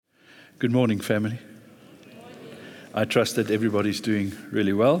Good morning, family. I trust that everybody's doing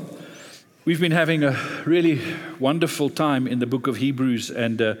really well. We've been having a really wonderful time in the book of Hebrews,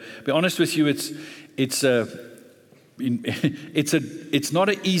 and to be honest with you, it's not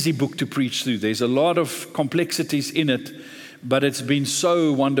an easy book to preach through. There's a lot of complexities in it, but it's been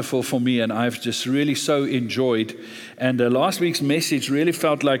so wonderful for me, and I've just really so enjoyed. And last week's message really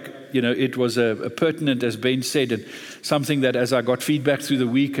felt like, it was a pertinent, as Ben said, and something that as I got feedback through the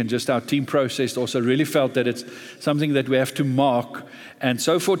week and just our team processed, also really felt that it's something that we have to mark. And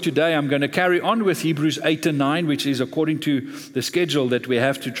so for today, I'm going to carry on with Hebrews 8 and 9, which is according to the schedule that we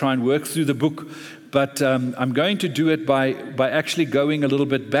have to try and work through the book. But I'm going to do it by actually going a little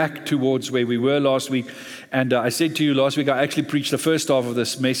bit back towards where we were last week. And I said to you last week, I actually preached the first half of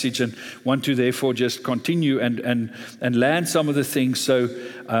this message and want to therefore just continue and land some of the things. So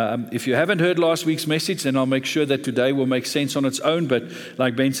if you haven't heard last week's message, then I'll make sure that today will make sense on its own. But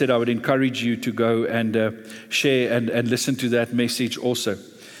like Ben said, I would encourage you to go and share and listen to that message also.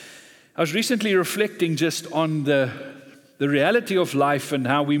 I was recently reflecting just on the reality of life and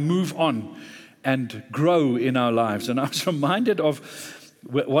how we move on and grow in our lives. And I was reminded of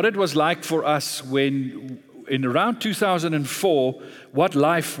what it was like for us when, in around 2004, what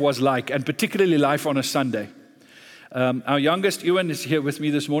life was like, and particularly life on a Sunday. Our youngest, Ewan, is here with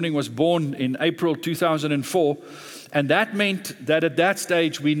me this morning, was born in April 2004. And that meant that at that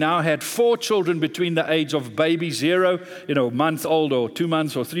stage, we now had 4 children between the age of baby 0, a month old or 2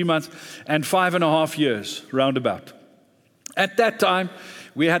 months or 3 months, and 5.5 years, roundabout. At that time,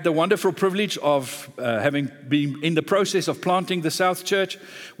 we had the wonderful privilege of having been in the process of planting the South Church.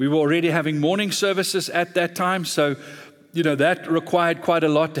 We were already having morning services at that time, so that required quite a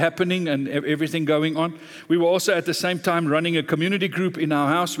lot happening and everything going on. We were also at the same time running a community group in our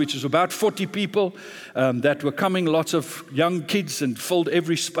house, which is about 40 people that were coming, lots of young kids, and filled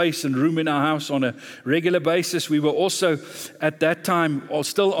every space and room in our house on a regular basis. We were also at that time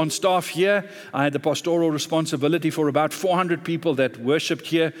still on staff here. I had the pastoral responsibility for about 400 people that worshipped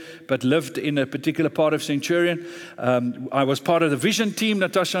here but lived in a particular part of Centurion. I was part of the vision team,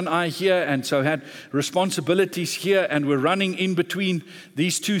 Natasha and I here, and so had responsibilities here, and we're running in between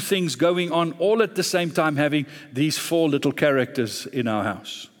these two things going on all at the same time, having these 4 little characters in our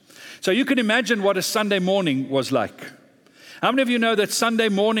house. So you can imagine what a Sunday morning was like. How many of you know that Sunday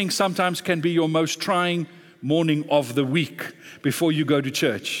morning sometimes can be your most trying morning of the week before you go to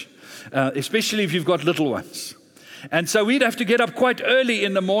church, especially if you've got little ones? And so we'd have to get up quite early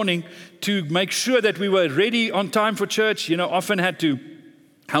in the morning to make sure that we were ready on time for church. Often had to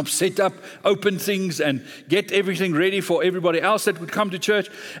help set up, open things, and get everything ready for everybody else that would come to church.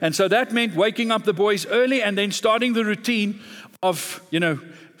 And so that meant waking up the boys early and then starting the routine of,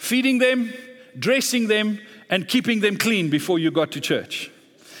 feeding them, dressing them, and keeping them clean before you got to church.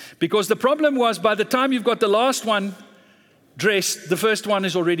 Because the problem was, by the time you've got the last one dressed, the first one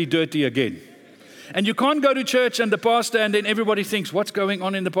is already dirty again. And you can't go to church and the pastor, and then everybody thinks, what's going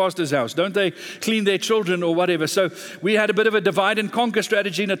on in the pastor's house? Don't they clean their children or whatever? So we had a bit of a divide and conquer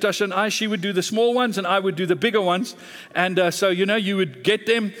strategy, Natasha and I. She would do the small ones and I would do the bigger ones. And so you would get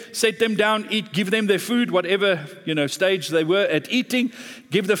them, set them down, eat, give them their food, whatever, stage they were at eating.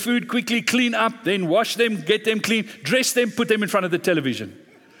 Give the food quickly, clean up, then wash them, get them clean, dress them, put them in front of the television.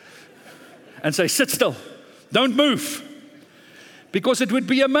 And say, sit still, don't move. Because it would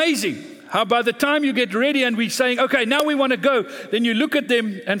be amazing how by the time you get ready and we're saying, okay, now we want to go, then you look at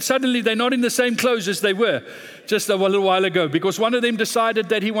them and suddenly they're not in the same clothes as they were just a little while ago, because one of them decided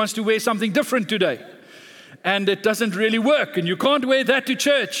that he wants to wear something different today. And it doesn't really work. And you can't wear that to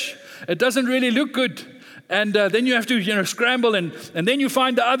church. It doesn't really look good. And then you have to, scramble. And then you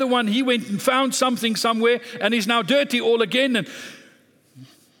find the other one. He went and found something somewhere and he's now dirty all again. And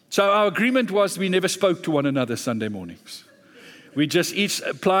so our agreement was we never spoke to one another Sunday mornings. We just each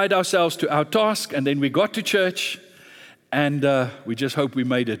applied ourselves to our task, and then we got to church, and we just hope we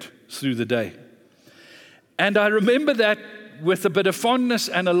made it through the day. And I remember that with a bit of fondness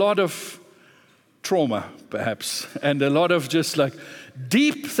and a lot of trauma, perhaps, and a lot of just like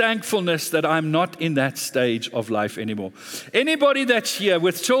deep thankfulness that I'm not in that stage of life anymore. Anybody that's here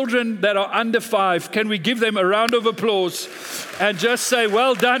with children that are under 5, can we give them a round of applause and just say,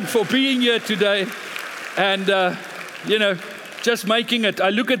 well done for being here today, and, just making it. I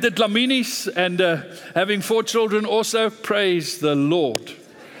look at the Dlaminis and having 4 children also, praise the Lord.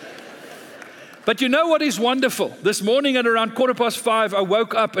 But you know what is wonderful? This morning at around 5:15, I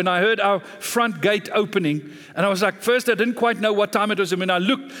woke up and I heard our front gate opening. And I was like, first I didn't quite know what time it was. And when I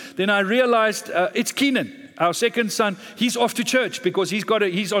looked, then I realized it's Keenan, our second son. He's off to church because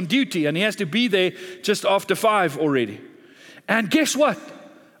he's on duty and he has to be there just after 5 already. And guess what?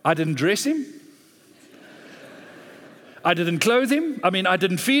 I didn't dress him. I didn't clothe him. I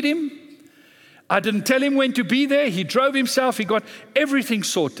didn't feed him. I didn't tell him when to be there. He drove himself. He got everything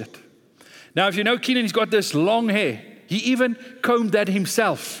sorted. Now, if you know Keenan, he's got this long hair. He even combed that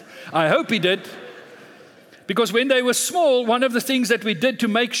himself. I hope he did. Because when they were small, one of the things that we did to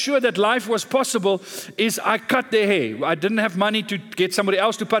make sure that life was possible is I cut their hair. I didn't have money to get somebody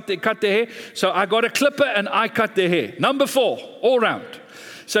else to cut their hair. So I got a clipper and I cut their hair. Number 4, all round.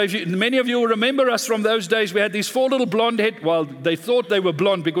 So many of you will remember us from those days. We had these 4 little blonde head. Well, they thought they were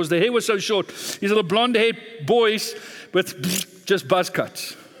blonde because their hair was so short. These little blonde haired boys with just buzz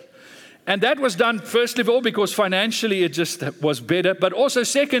cuts. And that was done, first of all, because financially it just was better. But also,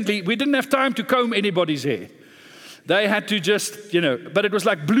 secondly, we didn't have time to comb anybody's hair. They had to just, but it was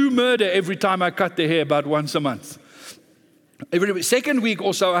like blue murder every time I cut their hair about once a month. Every second week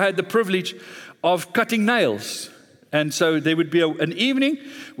also, I had the privilege of cutting nails. And so there would be an evening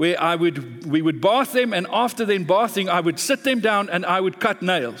where we would bath them, and after then bathing, I would sit them down and I would cut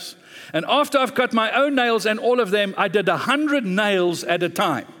nails. And after I've cut my own nails and all of them, I did 100 nails at a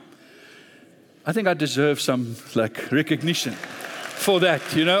time. I think I deserve some recognition for that.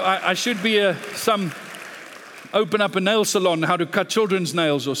 I should be open up a nail salon, how to cut children's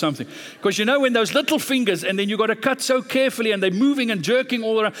nails or something. Because when those little fingers, and then you got to cut so carefully, and they're moving and jerking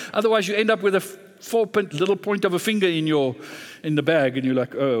all around. Otherwise, you end up with a little point of a finger in the bag, and you're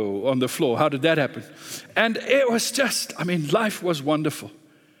like, oh, on the floor. How did that happen? And it was just, life was wonderful.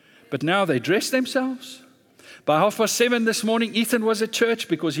 But now they dress themselves. By 7:30 this morning, Ethan was at church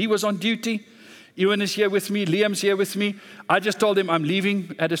because he was on duty. Ewan is here with me. Liam's here with me. I just told them I'm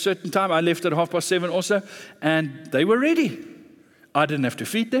leaving at a certain time. I left at 7:30 also, and they were ready. I didn't have to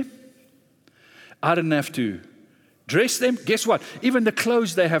feed them. I didn't have to dress them. Guess what? Even the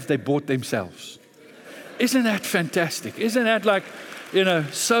clothes they bought themselves. Isn't that fantastic? Isn't that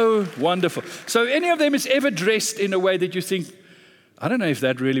so wonderful? So any of them is ever dressed in a way that you think, I don't know if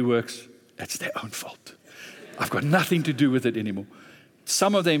that really works. That's their own fault. I've got nothing to do with it anymore.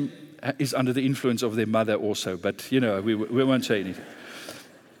 Some of them is under the influence of their mother also, but we won't say anything.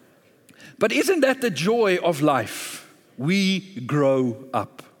 But isn't that the joy of life? We grow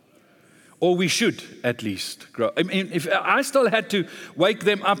up. Or we should at least grow. If I still had to wake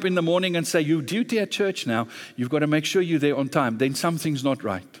them up in the morning and say, you're duty at church now, you've got to make sure you're there on time, then something's not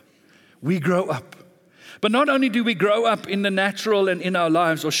right. We grow up. But not only do we grow up in the natural and in our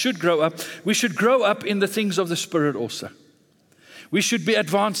lives, or should grow up, we should grow up in the things of the Spirit also. We should be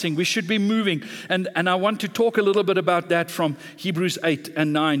advancing. We should be moving. And I want to talk a little bit about that from Hebrews 8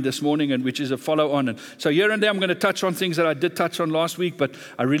 and 9 this morning, and which is a follow-on. And so here and there I'm going to touch on things that I did touch on last week, but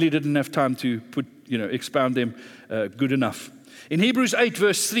I really didn't have time to expound them good enough. In Hebrews 8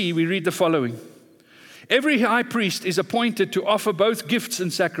 verse 3, we read the following. Every high priest is appointed to offer both gifts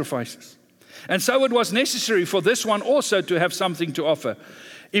and sacrifices. And so it was necessary for this one also to have something to offer.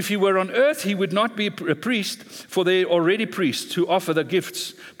 If he were on earth, he would not be a priest, for they are already priests who offer the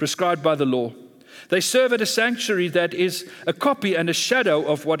gifts prescribed by the law. They serve at a sanctuary that is a copy and a shadow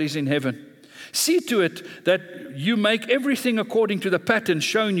of what is in heaven. See to it that you make everything according to the pattern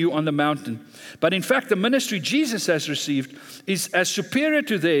shown you on the mountain. But in fact, the ministry Jesus has received is as superior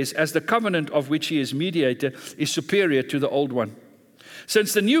to theirs as the covenant of which he is mediator is superior to the old one.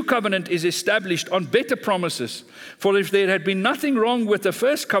 Since the new covenant is established on better promises, for if there had been nothing wrong with the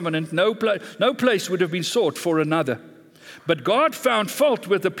first covenant, no place would have been sought for another. But God found fault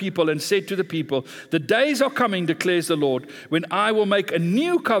with the people and said to the people, the days are coming, declares the Lord, when I will make a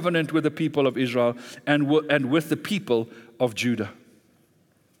new covenant with the people of Israel and with the people of Judah.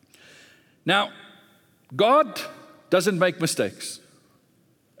 Now, God doesn't make mistakes.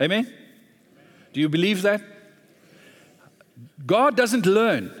 Amen? Do you believe that? God doesn't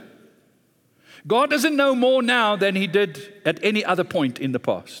learn. God doesn't know more now than he did at any other point in the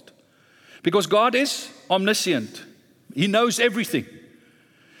past. Because God is omniscient. He knows everything.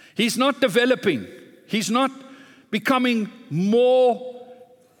 He's not developing. He's not becoming more,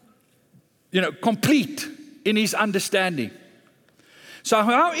 complete in his understanding. So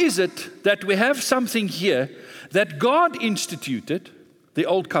how is it that we have something here that God instituted, the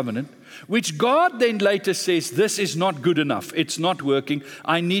old covenant, which God then later says, this is not good enough. It's not working.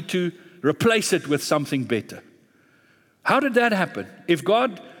 I need to replace it with something better. How did that happen? If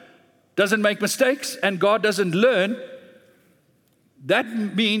God doesn't make mistakes and God doesn't learn, that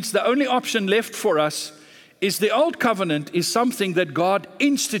means the only option left for us is the old covenant is something that God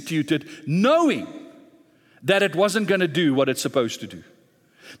instituted knowing that it wasn't going to do what it's supposed to do.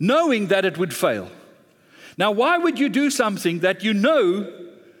 Knowing that it would fail. Now, why would you do something that you know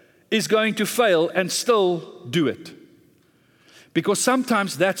is going to fail and still do it? Because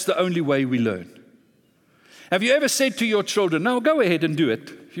sometimes that's the only way we learn. Have you ever said to your children, "Now go ahead and do it.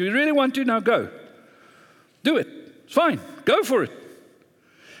 If you really want to, now go. Do it. It's fine. Go for it."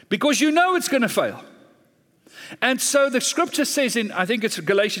 Because you know it's going to fail. And so the scripture says in, I think it's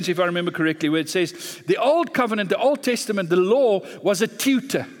Galatians, if I remember correctly, where it says, the Old Covenant, the Old Testament, the law was a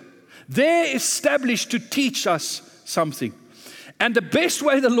tutor. They're established to teach us something. And the best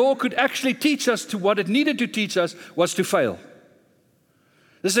way the law could actually teach us to what it needed to teach us was to fail.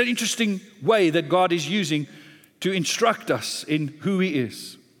 This is an interesting way that God is using to instruct us in who He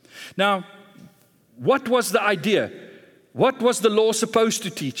is. Now, what was the idea? What was the law supposed to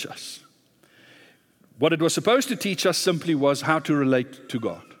teach us? What it was supposed to teach us simply was how to relate to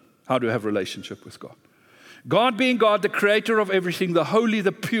God, how to have a relationship with God. God being God, the creator of everything, the holy,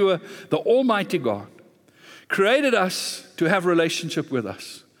 the pure, the almighty God, created us to have a relationship with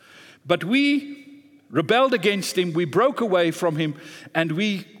us. But we rebelled against Him, we broke away from Him, and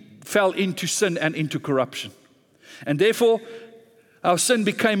we fell into sin and into corruption. And therefore, our sin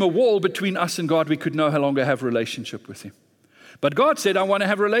became a wall between us and God. We could no longer have a relationship with Him. But God said, "I want to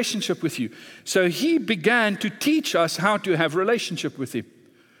have a relationship with you." So He began to teach us how to have a relationship with Him.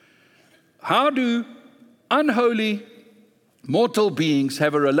 How do unholy, mortal beings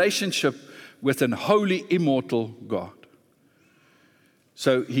have a relationship with an holy, immortal God?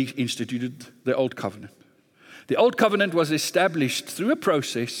 So He instituted the Old Covenant. The Old Covenant was established through a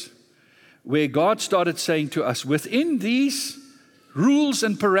process where God started saying to us, within these rules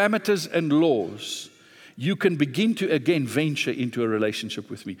and parameters and laws, you can begin to again venture into a relationship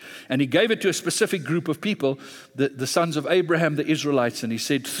with me. And He gave it to a specific group of people, the sons of Abraham, the Israelites. And He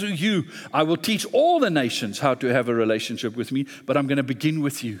said, through you, I will teach all the nations how to have a relationship with me, but I'm going to begin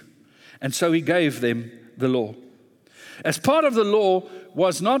with you. And so He gave them the law. As part of the law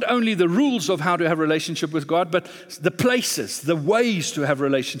was not only the rules of how to have a relationship with God, but the places, the ways to have a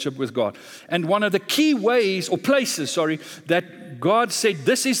relationship with God. And one of the key ways, or places, that God said,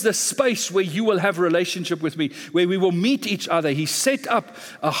 this is the space where you will have a relationship with me, where we will meet each other. He set up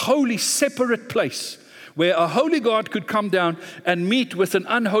a holy, separate place where a holy God could come down and meet with an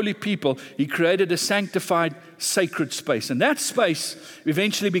unholy people. He created a sanctified, sacred space. And that space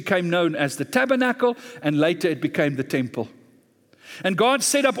eventually became known as the tabernacle, and later it became the temple. And God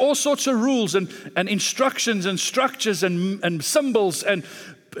set up all sorts of rules and instructions and structures and symbols and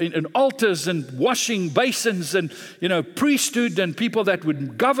altars and washing basins and, priesthood and people that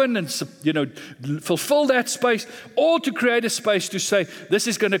would govern and, fulfill that space, all to create a space to say, this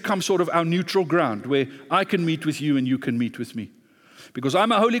is going to come sort of our neutral ground where I can meet with you and you can meet with me. Because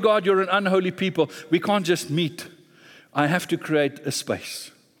I'm a holy God, you're an unholy people. We can't just meet. I have to create a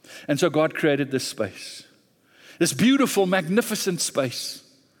space. And so God created this space. This beautiful, magnificent space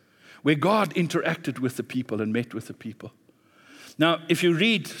where God interacted with the people and met with the people. Now, if you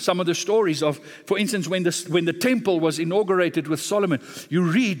read some of the stories of, for instance, when the temple was inaugurated with Solomon, you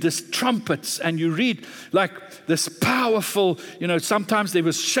read this trumpets and you read like this powerful, sometimes there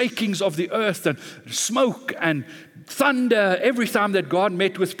was shakings of the earth and smoke and thunder every time that God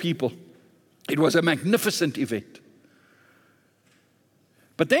met with people. It was a magnificent event.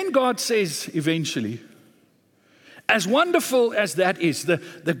 But then God says eventually, as wonderful as that is, the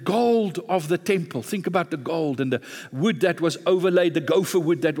gold of the temple. Think about the gold and the wood that was overlaid, the gopher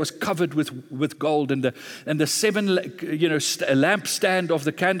wood that was covered with gold, and the seven lampstand of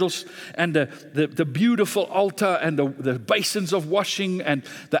the candles, and the beautiful altar and the basins of washing, and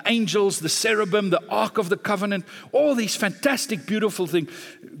the angels, the cherubim, the ark of the covenant, all these fantastic, beautiful things.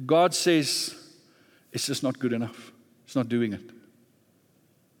 God says, it's just not good enough. It's not doing it.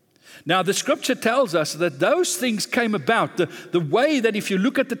 Now, the scripture tells us that those things came about, the way that if you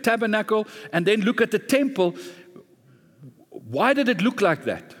look at the tabernacle and then look at the temple, why did it look like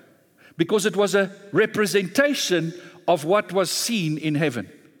that? Because it was a representation of what was seen in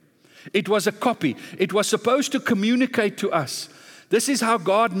heaven. It was a copy. It was supposed to communicate to us. This is how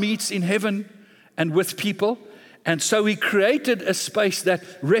God meets in heaven and with people. And so He created a space that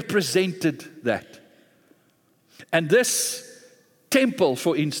represented that. And this temple,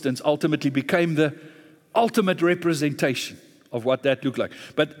 for instance, ultimately became the ultimate representation of what that looked like.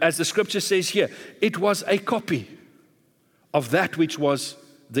 But as the scripture says here, it was a copy of that which was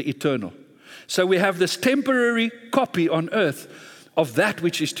the eternal. So we have this temporary copy on earth of that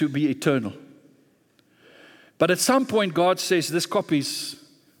which is to be eternal. But at some point, God says this copy is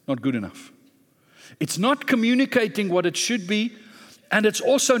not good enough. It's not communicating what it should be, and it's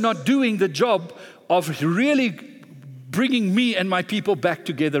also not doing the job of really bringing me and my people back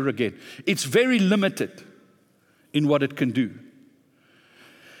together again. It's very limited in what it can do.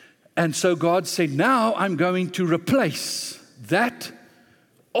 And so God said, now I'm going to replace that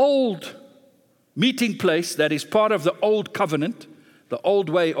old meeting place that is part of the old covenant, the old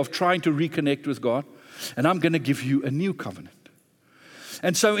way of trying to reconnect with God, and I'm going to give you a new covenant.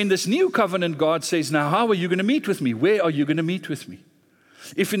 And so in this new covenant, God says, now how are you going to meet with me? Where are you going to meet with me?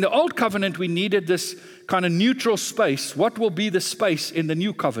 If in the old covenant we needed this kind of neutral space, what will be the space in the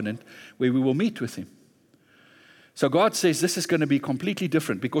new covenant where we will meet with Him? So God says this is going to be completely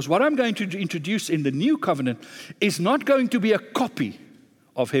different, because what I'm going to introduce in the new covenant is not going to be a copy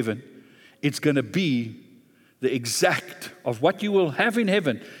of heaven. It's going to be the exact of what you will have in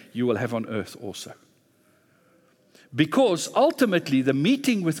heaven, you will have on earth also. Because ultimately the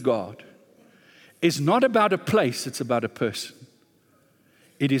meeting with God is not about a place, it's about a person.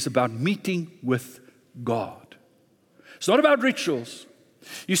 It is about meeting with God. It's not about rituals.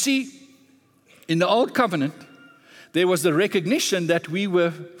 You see, in the old covenant, there was the recognition that we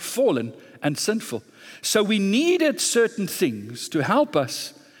were fallen and sinful. So we needed certain things to help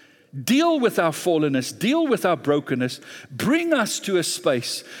us deal with our fallenness, deal with our brokenness, bring us to a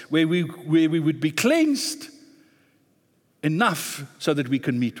space where we would be cleansed enough so that we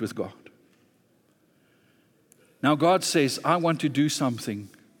can meet with God. Now God says, I want to do something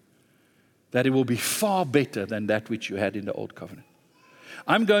that it will be far better than that which you had in the old covenant.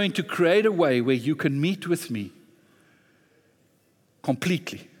 I'm going to create a way where you can meet with me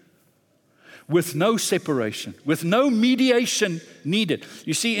completely, with no separation, with no mediation needed.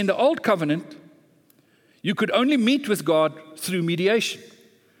 You see, in the old covenant, you could only meet with God through mediation.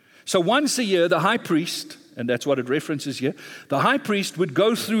 So once a year, the high priest, and that's what it references here, the high priest would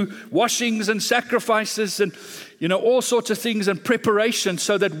go through washings and sacrifices and, all sorts of things and preparation,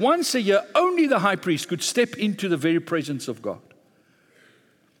 so that once a year, only the high priest could step into the very presence of God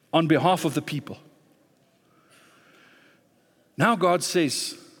on behalf of the people. Now God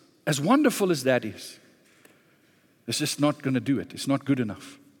says, as wonderful as that is, it's just not going to do it. It's not good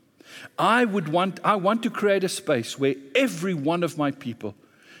enough. I want to create a space where every one of my people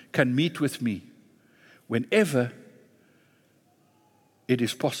can meet with me whenever it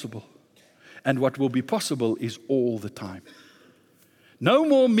is possible. And what will be possible is all the time. No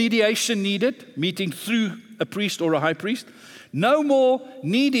more mediation needed, meeting through a priest or a high priest. No more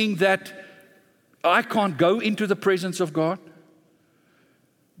needing that I can't go into the presence of God,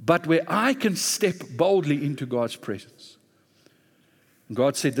 but where I can step boldly into God's presence.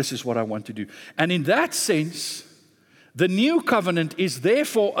 God said, this is what I want to do. And in that sense, the new covenant is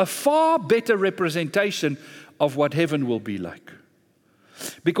therefore a far better representation of what heaven will be like.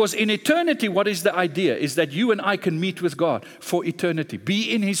 Because in eternity, what is the idea? Is that you and I can meet with God for eternity,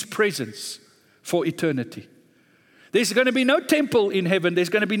 be in His presence for eternity. There's going to be no temple in heaven. There's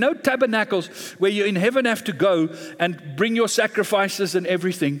going to be no tabernacles where you in heaven have to go and bring your sacrifices and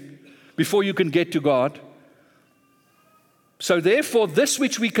everything before you can get to God. So therefore, this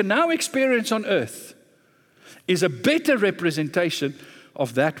which we can now experience on earth is a better representation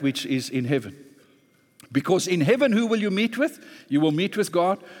of that which is in heaven. Because in heaven, who will you meet with? You will meet with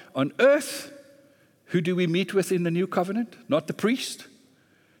God. On earth, who do we meet with in the new covenant? Not the priest,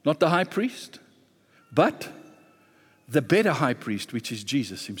 not the high priest, but the better high priest, which is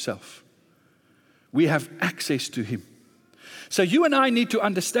Jesus Himself. We have access to Him. So you and I need to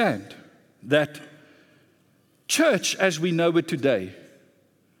understand that church as we know it today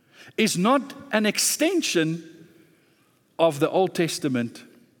is not an extension of the Old Testament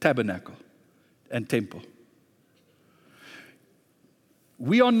tabernacle and temple.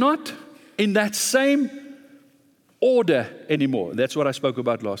 We are not in that same order anymore. That's what I spoke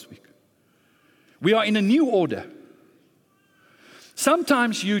about last week. We are in a new order.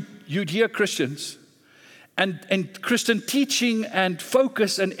 Sometimes you'd hear Christians and Christian teaching and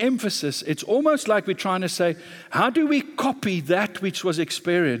focus and emphasis. It's almost like we're trying to say, how do we copy that which was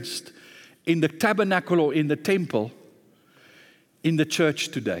experienced in the tabernacle or in the temple in the church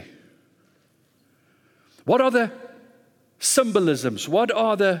today? What are the symbolisms? What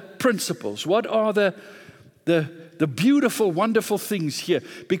are the principles? What are the beautiful, wonderful things here?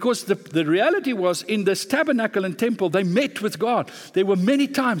 Because the reality was, in this tabernacle and temple, they met with God. There were many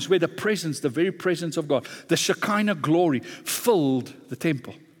times where the very presence of God, the Shekinah glory, filled the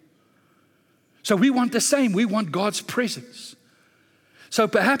temple. So we want the same. We want God's presence. So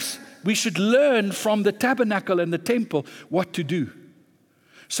perhaps we should learn from the tabernacle and the temple what to do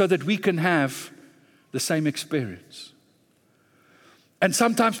so that we can have the same experience. And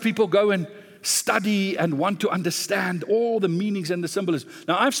sometimes people go and study and want to understand all the meanings and the symbolism.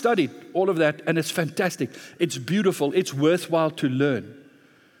 Now, I've studied all of that, and it's fantastic. It's beautiful. It's worthwhile to learn,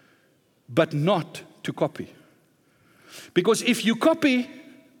 but not to copy. Because if you copy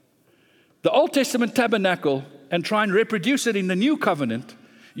the Old Testament tabernacle and try and reproduce it in the new covenant,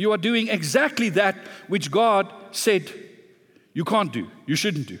 you are doing exactly that which God said you can't do, you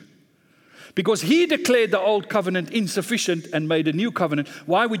shouldn't do. Because He declared the old covenant insufficient and made a new covenant.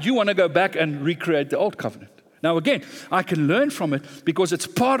 Why would you want to go back and recreate the old covenant? Now again, I can learn from it because it's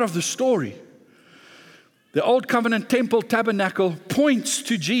part of the story. The old covenant temple tabernacle points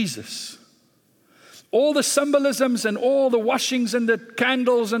to Jesus. All the symbolisms and all the washings and the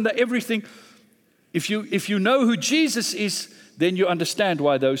candles and the everything, if you know who Jesus is, then you understand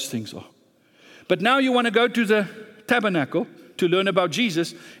why those things are. But now you want to go to the tabernacle to learn about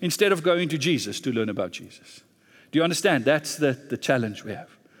Jesus instead of going to Jesus to learn about Jesus. Do you understand? That's the challenge we have.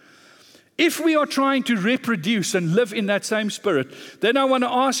 If we are trying to reproduce and live in that same spirit, then I want to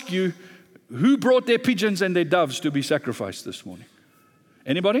ask you, who brought their pigeons and their doves to be sacrificed this morning?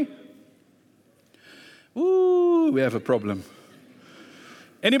 Anybody? Ooh, we have a problem.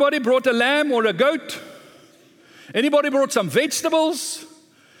 Anybody brought a lamb or a goat? Anybody brought some vegetables?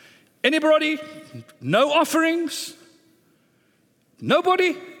 Anybody? No offerings?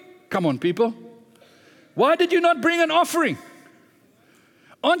 Nobody? Come on, people. Why did you not bring an offering?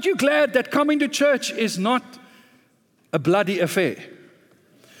 Aren't you glad that coming to church is not a bloody affair?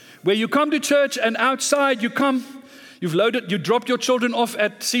 Where you come to church and outside you come, you dropped your children off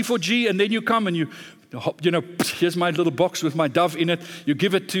at C4G and then you come and you know, here's my little box with my dove in it. You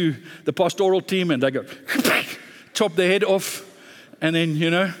give it to the pastoral team and they go, chop the head off and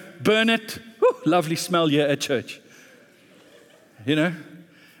then, burn it. Woo, lovely smell here at church. And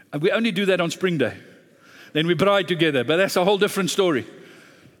we only do that on Spring Day. Then we bride together, but that's a whole different story.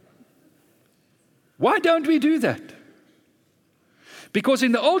 Why don't we do that? Because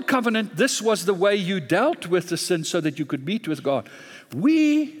in the old covenant, this was the way you dealt with the sin so that you could meet with God.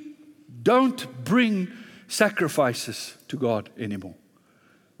 We don't bring sacrifices to God anymore.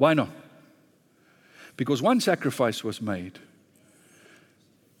 Why not? Because one sacrifice was made.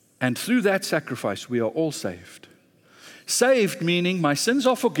 And through that sacrifice, we are all saved. Saved meaning my sins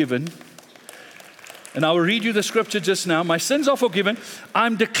are forgiven. And I will read you the scripture just now. My sins are forgiven.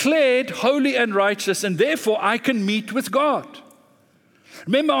 I'm declared holy and righteous, and therefore I can meet with God.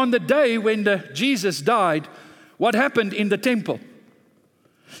 Remember on the day when Jesus died, what happened in the temple?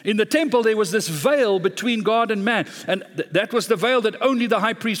 In the temple, there was this veil between God and man. And that was the veil that only the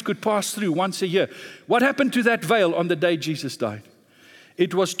high priest could pass through once a year. What happened to that veil on the day Jesus died?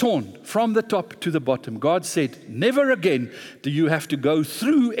 It was torn from the top to the bottom. God said, never again do you have to go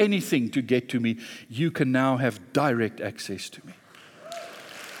through anything to get to me. You can now have direct access to me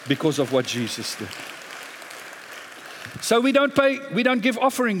because of what Jesus did. So we don't give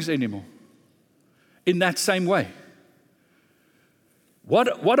offerings anymore in that same way.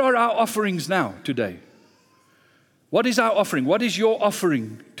 What are our offerings now, today? What is our offering? What is your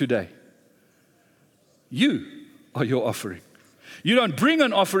offering today? You are your offering. You don't bring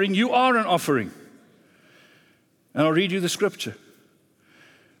an offering, you are an offering. And I'll read you the scripture.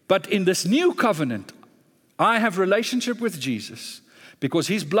 But in this new covenant, I have relationship with Jesus because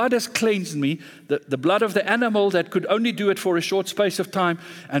His blood has cleansed me, the blood of the animal that could only do it for a short space of time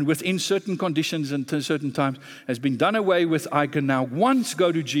and within certain conditions and certain times has been done away with. I can now once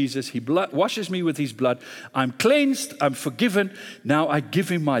go to Jesus. He washes me with His blood. I'm cleansed. I'm forgiven. Now I give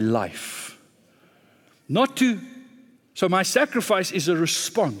Him my life. So my sacrifice is a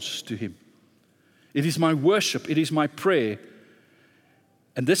response to Him. It is my worship. It is my prayer.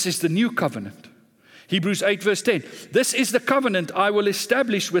 And this is the new covenant. Hebrews 8 verse 10. This is the covenant I will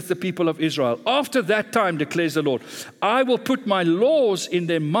establish with the people of Israel. After that time, declares the Lord, I will put my laws in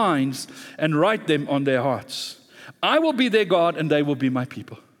their minds and write them on their hearts. I will be their God and they will be my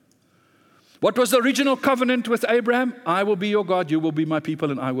people. What was the original covenant with Abraham? I will be your God, you will be my people,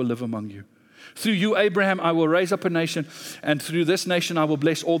 and I will live among you. Through you, Abraham, I will raise up a nation, and through this nation I will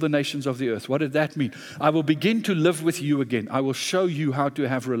bless all the nations of the earth. What did that mean? I will begin to live with you again. I will show you how to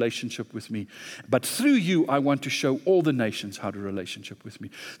have relationship with me. But through you, I want to show all the nations how to relationship with me.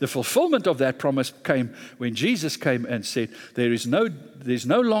 The fulfillment of that promise came when Jesus came and said, there's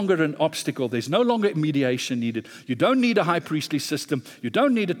no longer an obstacle. There's no longer mediation needed. You don't need a high priestly system. You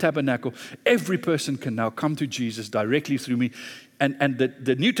don't need a tabernacle. Every person can now come to Jesus directly through me. And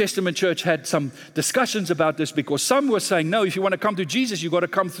the New Testament church had some discussions about this because some were saying, no, if you want to come to Jesus, you've got to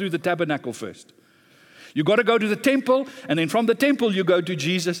come through the tabernacle first. You've got to go to the temple, and then from the temple you go to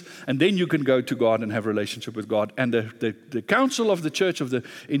Jesus, and then you can go to God and have a relationship with God. And the council of the church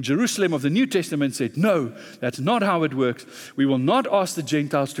in Jerusalem of the New Testament said, no, that's not how it works. We will not ask the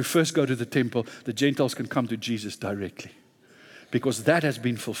Gentiles to first go to the temple. The Gentiles can come to Jesus directly because that has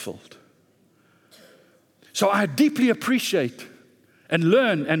been fulfilled. So I deeply appreciate and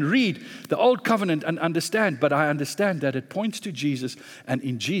learn and read the Old Covenant and understand, but I understand that it points to Jesus, and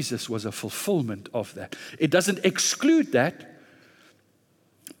in Jesus was a fulfillment of that. It doesn't exclude that,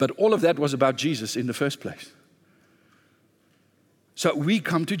 but all of that was about Jesus in the first place. So we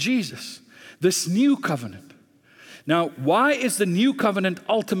come to Jesus, this new covenant. Now, why is the new covenant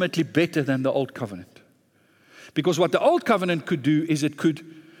ultimately better than the old covenant? Because what the old covenant could do is it could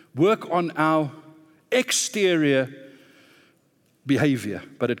work on our exterior behavior,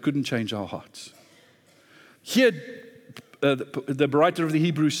 but it couldn't change our hearts. Here, the writer of the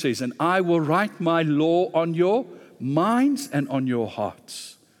Hebrews says, and I will write my law on your minds and on your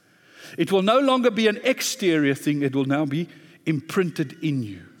hearts. It will no longer be an exterior thing, it will now be imprinted in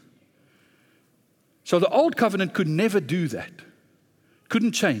you. So the old covenant could never do that.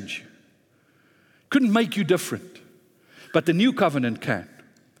 Couldn't change you. Couldn't make you different. But the new covenant can.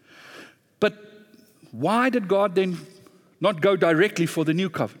 But why did God then not go directly for the new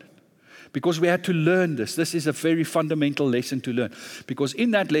covenant? Because we had to learn this. This is a very fundamental lesson to learn. Because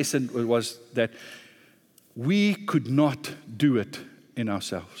in that lesson it was that we could not do it in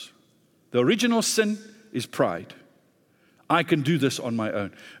ourselves. The original sin is pride. I can do this on my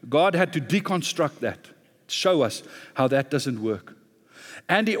own. God had to deconstruct that, show us how that doesn't work.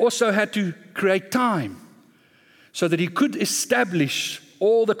 And He also had to create time so that He could establish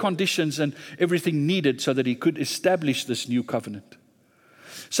all the conditions and everything needed so that He could establish this new covenant.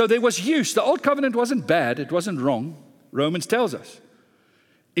 So there was use. The old covenant wasn't bad. It wasn't wrong. Romans tells us.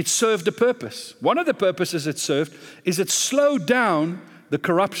 It served a purpose. One of the purposes it served is it slowed down the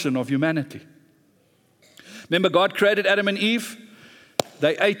corruption of humanity. Remember, God created Adam and Eve.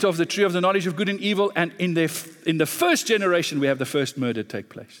 They ate of the tree of the knowledge of good and evil. And in the first generation, we have the first murder take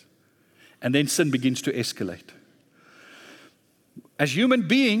place. And then sin begins to escalate. As human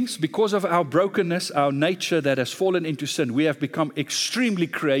beings, because of our brokenness, our nature that has fallen into sin, we have become extremely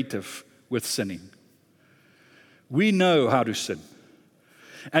creative with sinning. We know how to sin.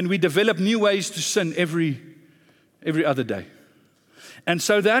 And we develop new ways to sin every other day. And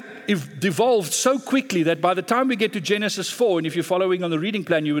so that devolved so quickly that by the time we get to Genesis 4, and if you're following on the reading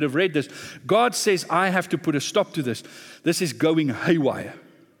plan, you would have read this, God says, I have to put a stop to this. This is going haywire.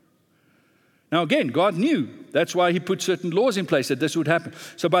 Now again, God knew. That's why He put certain laws in place that this would happen.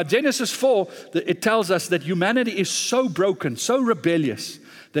 So by Genesis 4, it tells us that humanity is so broken, so rebellious,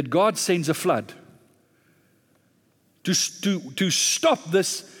 that God sends a flood to stop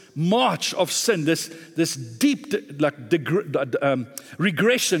this march of sin, this deep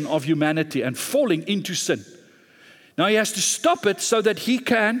regression of humanity and falling into sin. Now He has to stop it so that He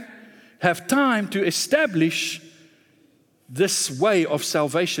can have time to establish this way of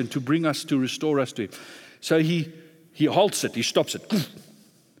salvation to bring us, to restore us to Him. So he halts it, He stops it.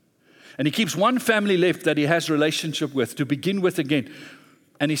 And He keeps one family left that He has relationship with to begin with again.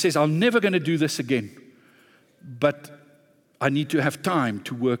 And He says, I'm never going to do this again. But I need to have time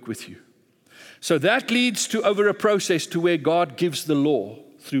to work with you. So that leads to over a process to where God gives the law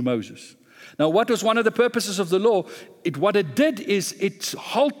through Moses. Now, what was one of the purposes of the law? What it did is it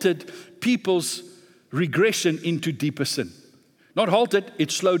halted people's regression into deeper sin. Not halted, it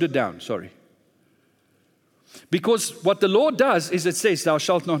slowed it down, sorry. Because what the law does is it says, thou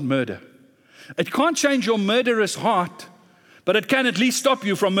shalt not murder. It can't change your murderous heart, but it can at least stop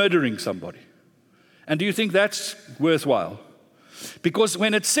you from murdering somebody. And do you think that's worthwhile? Because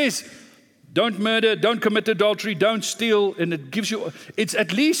when it says, don't murder, don't commit adultery, don't steal, and it's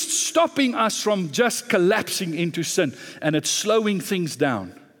at least stopping us from just collapsing into sin, and it's slowing things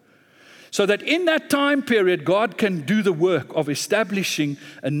down. So that in that time period, God can do the work of establishing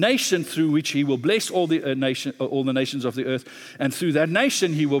a nation through which He will bless all the nations of the earth, and through that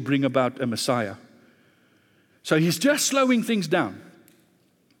nation He will bring about a Messiah. So He's just slowing things down.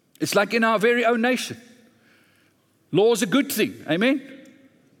 It's like in our very own nation. Law is a good thing. Amen?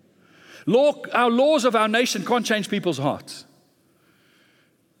 Our laws of our nation can't change people's hearts.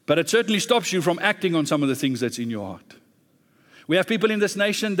 But it certainly stops you from acting on some of the things that's in your heart. We have people in this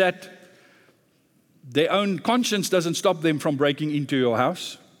nation that their own conscience doesn't stop them from breaking into your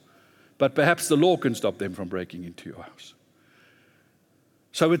house, but perhaps the law can stop them from breaking into your house.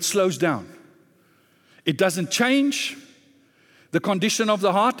 So it slows down. It doesn't change the condition of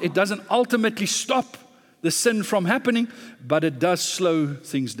the heart. It doesn't ultimately stop the sin from happening, but it does slow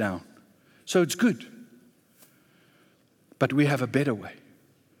things down. So it's good. But we have a better way,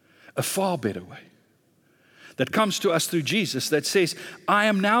 a far better way, that comes to us through Jesus that says, I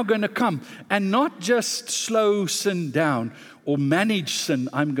am now going to come and not just slow sin down or manage sin,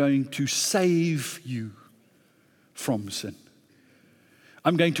 I'm going to save you from sin.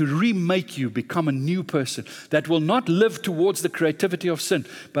 I'm going to remake you become a new person that will not live towards the creativity of sin,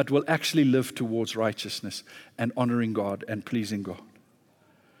 but will actually live towards righteousness and honoring God and pleasing God.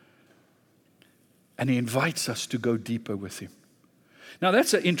 And He invites us to go deeper with Him. Now,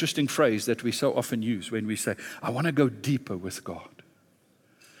 that's an interesting phrase that we so often use when we say, I want to go deeper with God.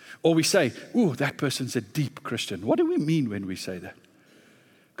 Or we say, ooh, that person's a deep Christian. What do we mean when we say that?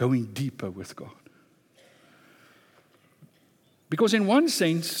 Going deeper with God. Because in one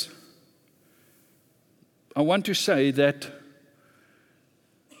sense, I want to say that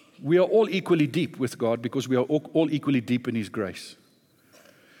we are all equally deep with God because we are all equally deep in His grace.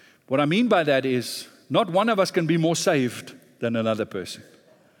 What I mean by that is, not one of us can be more saved than another person.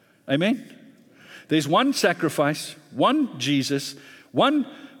 Amen? There's one sacrifice, one Jesus, one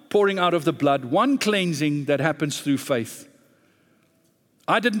pouring out of the blood, one cleansing that happens through faith.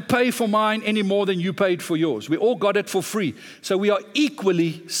 I didn't pay for mine any more than you paid for yours. We all got it for free. So we are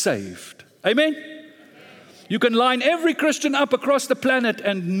equally saved. Amen? You can line every Christian up across the planet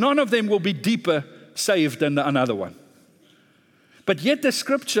and none of them will be deeper saved than another one. But yet the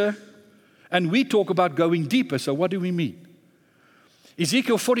scripture, and we talk about going deeper. So what do we mean?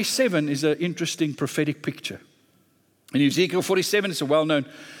 Ezekiel 47 is an interesting prophetic picture. In Ezekiel 47, it's a well-known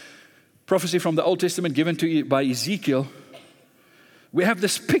prophecy from the Old Testament given by Ezekiel. We have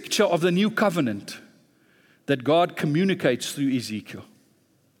this picture of the new covenant that God communicates through Ezekiel.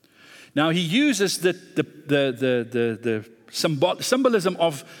 Now, he uses the symbolism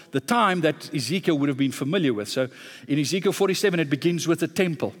of the time that Ezekiel would have been familiar with. So in Ezekiel 47, it begins with the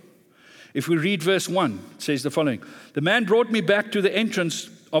temple. If we read verse 1, it says the following. The man brought me back to the entrance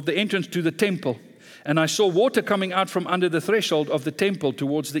to the temple, and I saw water coming out from under the threshold of the temple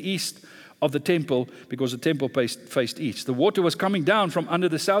towards the east of the temple, because the temple faced east. The water was coming down from under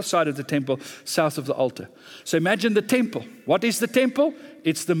the south side of the temple, south of the altar. So imagine the temple. What is the temple?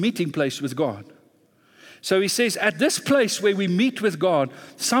 It's the meeting place with God. So he says, at this place where we meet with God,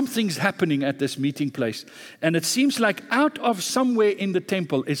 something's happening at this meeting place. And it seems like out of somewhere in the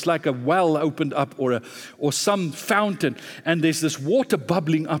temple, it's like a well opened up or some fountain. And there's this water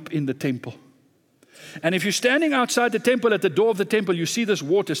bubbling up in the temple. And if you're standing outside the temple at the door of the temple, you see this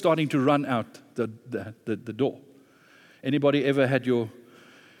water starting to run out the door. Anybody ever had your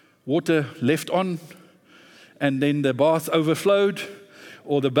water left on and then the bath overflowed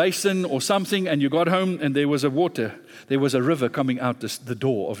or the basin or something and you got home and there was a river coming out the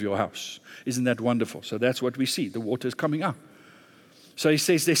door of your house? Isn't that wonderful? So that's what we see. The water is coming out. So he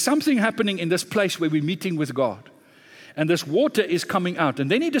says there's something happening in this place where we're meeting with God. And this water is coming out.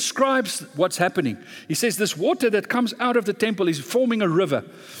 And then he describes what's happening. He says this water that comes out of the temple is forming a river.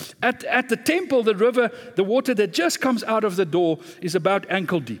 At the temple, the water that just comes out of the door is about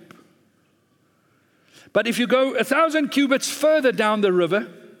ankle deep. But if you go 1,000 cubits further down the river,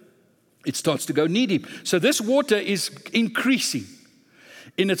 it starts to go knee deep. So this water is increasing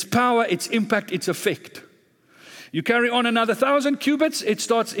in its power, its impact, its effect. You carry on another 1,000 cubits,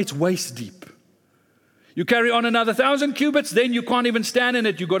 it's waist deep. You carry on another 1,000 cubits, then you can't even stand in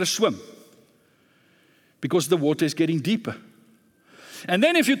it. You've got to swim because the water is getting deeper. And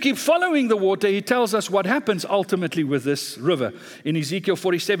then if you keep following the water, he tells us what happens ultimately with this river. In Ezekiel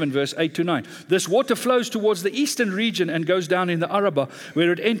 47, verse 8 to 9. This water flows towards the eastern region and goes down in the Arabah,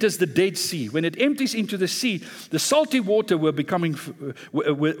 where it enters the Dead Sea. When it empties into the sea, the salty water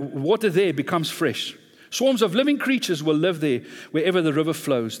water there becomes fresh. Swarms of living creatures will live there wherever the river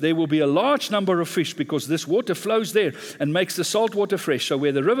flows. There will be a large number of fish because this water flows there and makes the salt water fresh. So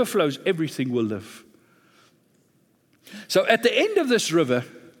where the river flows, everything will live. So at the end of this river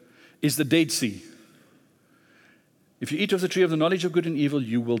is the Dead Sea. If you eat of the tree of the knowledge of good and evil,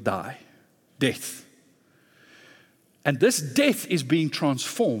 you will die. Death. And this death is being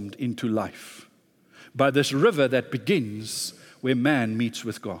transformed into life by this river that begins where man meets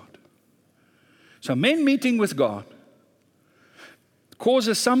with God. So men meeting with God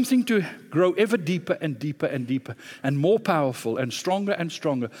causes something to grow ever deeper and deeper and deeper and more powerful and stronger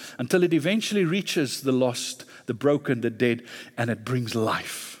until it eventually reaches the lost, the broken, the dead, and it brings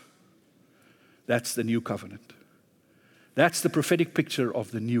life. That's the new covenant. That's the prophetic picture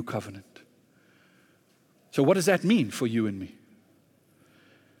of the new covenant. So what does that mean for you and me?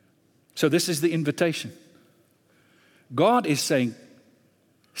 So this is the invitation. God is saying,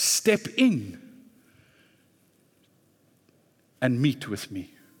 step in and meet with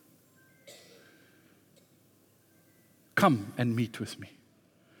me. Come and meet with me.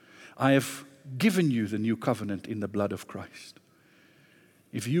 I have given you the new covenant in the blood of Christ.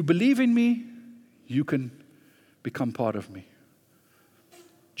 If you believe in me, you can become part of me.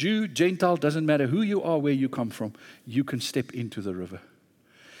 Jew, Gentile, doesn't matter who you are, where you come from, you can step into the river.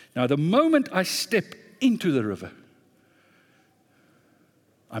 Now, the moment I step into the river,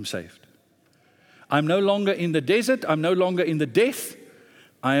 I'm saved. I'm no longer in the desert. I'm no longer in the death.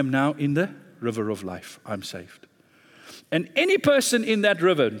 I am now in the river of life. I'm saved. And any person in that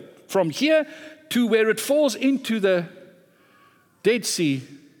river, from here to where it falls into the Dead Sea,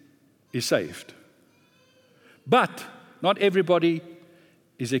 is saved. But not everybody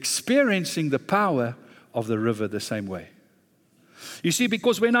is experiencing the power of the river the same way. You see,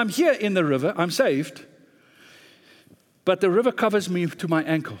 because when I'm here in the river, I'm saved, but the river covers me to my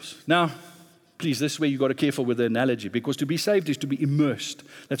ankles. Now, please, this is where you've got to be careful with the analogy, because to be saved is to be immersed.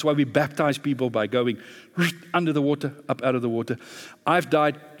 That's why we baptize people by going under the water, up out of the water. I've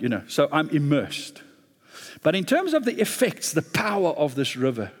died, so I'm immersed. But in terms of the effects, the power of this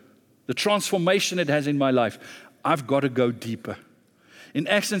river, the transformation it has in my life, I've got to go deeper. In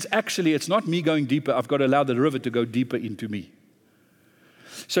essence, actually, it's not me going deeper. I've got to allow the river to go deeper into me.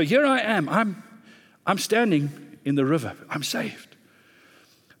 So here I am. I'm standing in the river. I'm saved.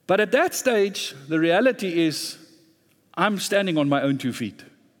 But at that stage, the reality is I'm standing on my own 2 feet.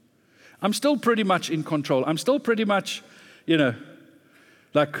 I'm still pretty much in control. I'm still pretty much,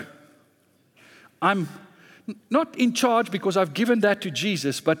 like I'm not in charge because I've given that to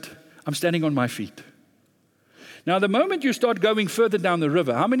Jesus, but I'm standing on my feet. Now, the moment you start going further down the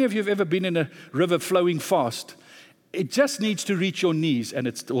river, how many of you have ever been in a river flowing fast? It just needs to reach your knees and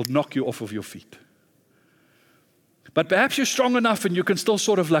it will knock you off of your feet. But perhaps you're strong enough and you can still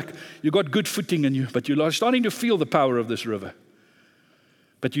sort of you got good footing but you're starting to feel the power of this river.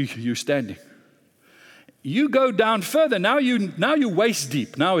 But you're standing. You go down further. Now you're waist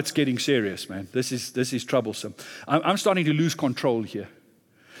deep. Now it's getting serious, man. This is troublesome. I'm starting to lose control here.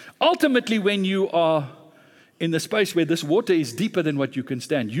 Ultimately, when you are in the space where this water is deeper than what you can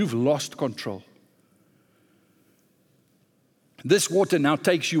stand, you've lost control. This water now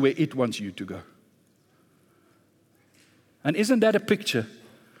takes you where it wants you to go. And isn't that a picture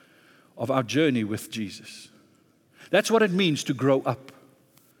of our journey with Jesus? That's what it means to grow up.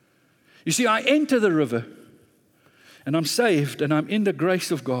 You see, I enter the river and I'm saved and I'm in the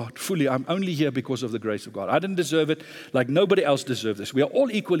grace of God fully. I'm only here because of the grace of God. I didn't deserve it like nobody else deserved this. We are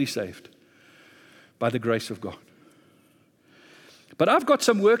all equally saved by the grace of God. But I've got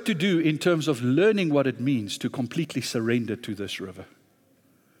some work to do in terms of learning what it means to completely surrender to this river.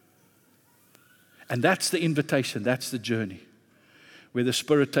 And that's the invitation, that's the journey, where the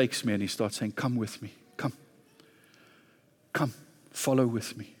Spirit takes me and He starts saying, come with me, come, follow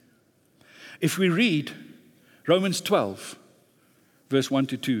with me. If we read Romans 12, verse 1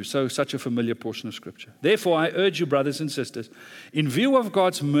 to 2, such a familiar portion of Scripture. Therefore, I urge you, brothers and sisters, in view of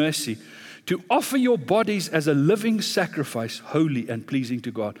God's mercy, to offer your bodies as a living sacrifice, holy and pleasing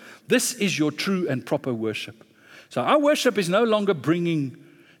to God. This is your true and proper worship. So our worship is no longer bringing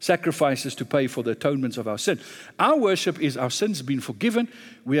sacrifices to pay for the atonements of our sin. Our worship is our sins have been forgiven.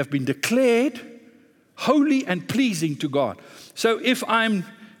 We have been declared holy and pleasing to God. So if I'm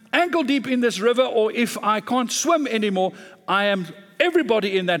ankle deep in this river, or if I can't swim anymore,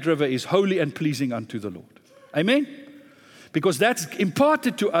 everybody in that river is holy and pleasing unto the Lord. Amen? Because that's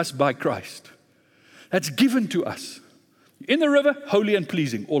imparted to us by Christ. That's given to us. In the river, holy and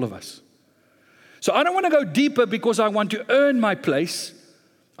pleasing, all of us. So I don't want to go deeper because I want to earn my place.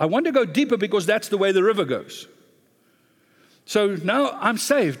 I want to go deeper because that's the way the river goes. So now I'm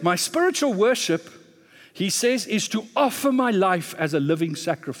saved. My spiritual worship, he says, is to offer my life as a living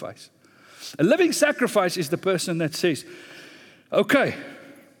sacrifice. A living sacrifice is the person that says, okay,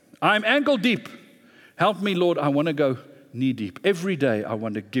 I'm ankle deep. Help me, Lord, I want to go knee deep. Every day I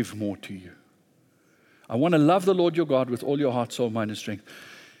want to give more to you. I want to love the Lord your God with all your heart, soul, mind, and strength,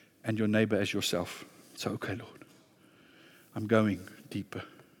 and your neighbor as yourself. So, okay, Lord, I'm going deeper.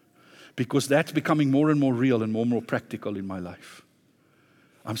 Because that's becoming more and more real and more practical in my life.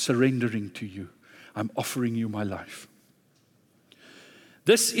 I'm surrendering to you. I'm offering you my life.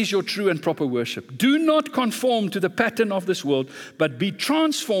 This is your true and proper worship. Do not conform to the pattern of this world, but be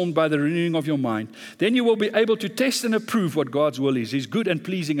transformed by the renewing of your mind. Then you will be able to test and approve what God's will is, His good and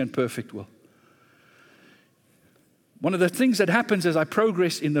pleasing and perfect will. One of the things that happens as I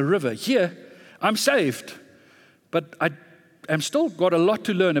progress in the river, here, I'm saved, but I'm still got a lot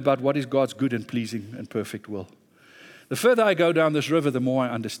to learn about what is God's good and pleasing and perfect will. The further I go down this river, the more I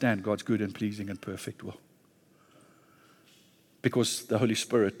understand God's good and pleasing and perfect will. Because the Holy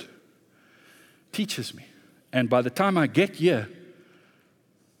Spirit teaches me. And by the time I get here,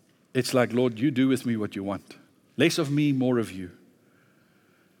 it's like, Lord, you do with me what you want. Less of me, more of you.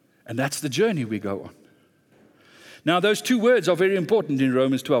 And that's the journey we go on. Now, those two words are very important in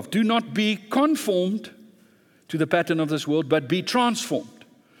Romans 12. Do not be conformed to the pattern of this world, but be transformed.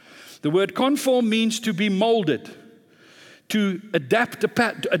 The word conform means to be molded, to adopt a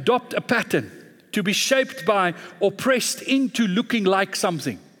pattern, to be shaped by or pressed into looking like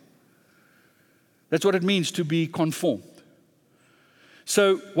something. That's what it means to be conformed.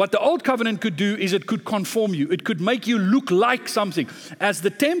 So what the old covenant could do is it could conform you. It could make you look like something. As the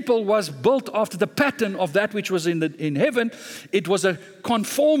temple was built after the pattern of that which was in heaven, it was a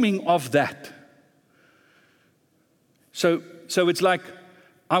conforming of that. So it's like,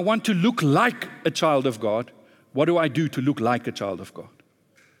 I want to look like a child of God. What do I do to look like a child of God?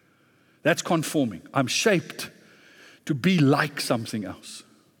 That's conforming. I'm shaped to be like something else.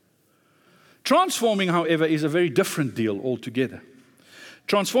 Transforming, however, is a very different deal altogether.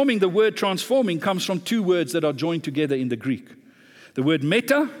 Transforming, the word transforming comes from two words that are joined together in the Greek. The word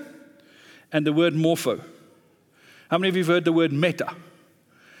meta and the word morpho. How many of you have heard the word meta?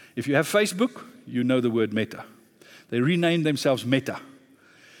 If you have Facebook, you know the word meta. They renamed themselves Meta,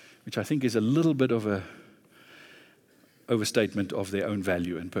 which I think is a little bit of a overstatement of their own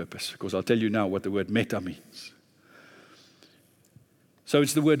value and purpose, because I'll tell you now what the word meta means. So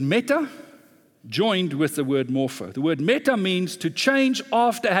it's the word meta joined with the word morpho. The word meta means to change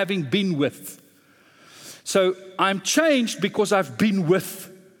after having been with. So I'm changed because I've been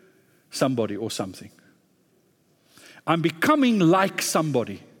with somebody or something. I'm becoming like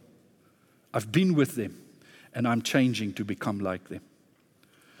somebody. I've been with them, and I'm changing to become like them.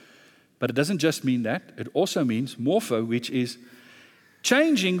 But it doesn't just mean that. It also means morpho, which is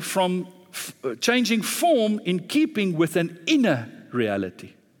changing form in keeping with an inner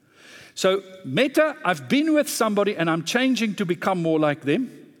reality. So meta, I've been with somebody and I'm changing to become more like them.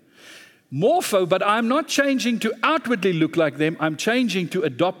 Morpho, but I'm not changing to outwardly look like them. I'm changing to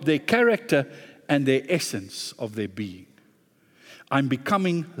adopt their character and their essence of their being. I'm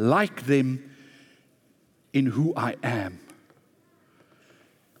becoming like them in who I am.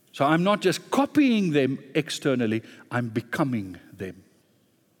 So I'm not just copying them externally, I'm becoming them.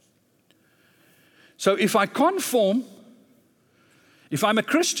 So if I conform, if I'm a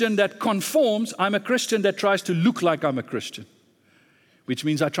Christian that conforms, I'm a Christian that tries to look like I'm a Christian, which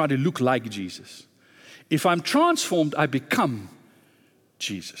means I try to look like Jesus. If I'm transformed, I become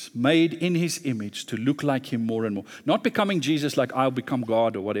Jesus, made in His image to look like Him more and more. Not becoming Jesus like I'll become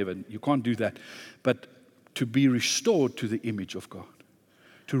God or whatever. You can't do that. But to be restored to the image of God,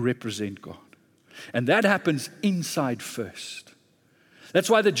 to represent God. And that happens inside first. That's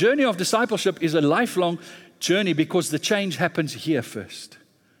why the journey of discipleship is a lifelong journey, because the change happens here first.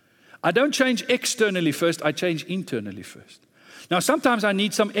 I don't change externally first, I change internally first. Now, sometimes I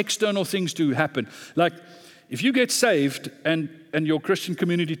need some external things to happen. Like, if you get saved and your Christian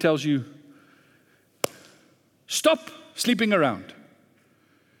community tells you, stop sleeping around.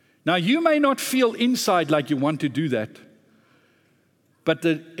 Now, you may not feel inside like you want to do that, but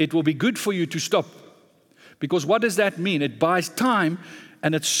it will be good for you to stop. Because what does that mean? It buys time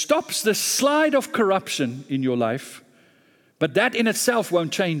and it stops the slide of corruption in your life, but that in itself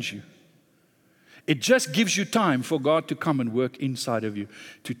won't change you. It just gives you time for God to come and work inside of you,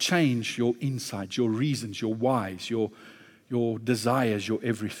 to change your insides, your reasons, your whys, your desires, your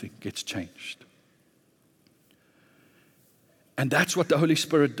everything gets changed. And that's what the Holy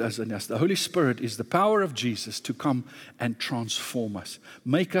Spirit does in us. The Holy Spirit is the power of Jesus to come and transform us,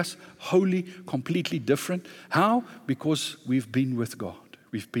 make us wholly, completely different. How? Because we've been with God.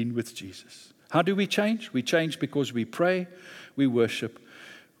 We've been with Jesus. How do we change? We change because we pray, we worship,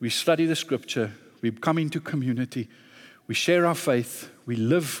 we study the Scripture, we come into community, we share our faith, we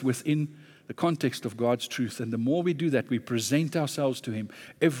live within the context of God's truth. And the more we do that, we present ourselves to Him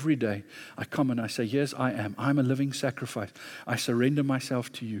every day. I come and I say, yes, I am. I'm a living sacrifice. I surrender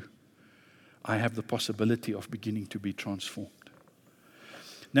myself to you. I have the possibility of beginning to be transformed.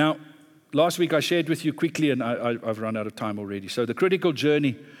 Now, last week I shared with you quickly, and I've run out of time already. So the critical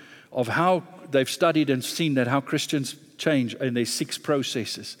journey of how they've studied and seen that how Christians change, and there's 6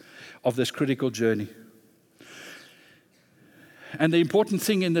 processes of this critical journey. And the important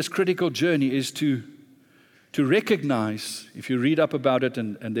thing in this critical journey is to recognize, if you read up about it,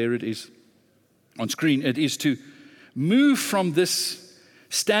 and there it is on screen, it is to move from this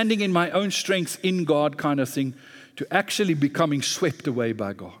standing in my own strength in God kind of thing to actually becoming swept away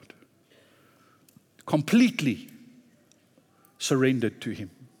by God. Completely surrendered to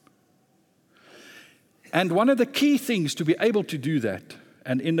Him. And one of the key things to be able to do that,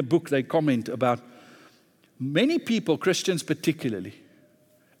 and in the book they comment about many people, Christians particularly,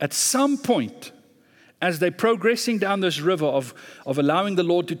 at some point, as they're progressing down this river of allowing the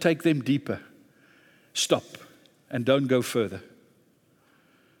Lord to take them deeper, stop and don't go further.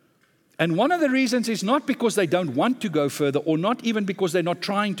 And one of the reasons is not because they don't want to go further, or not even because they're not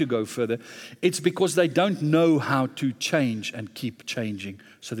trying to go further. It's because they don't know how to change and keep changing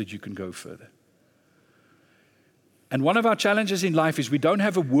so that you can go further. And one of our challenges in life is we don't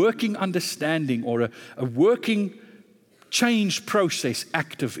have a working understanding or a working change process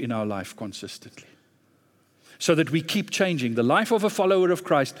active in our life consistently, so that we keep changing. The life of a follower of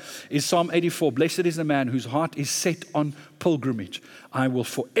Christ is Psalm 84. Blessed is the man whose heart is set on pilgrimage. I will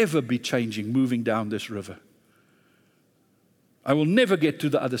forever be changing, moving down this river. I will never get to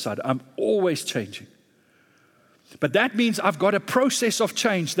the other side. I'm always changing. But that means I've got a process of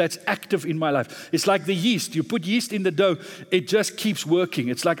change that's active in my life. It's like the yeast. You put yeast in the dough, it just keeps working.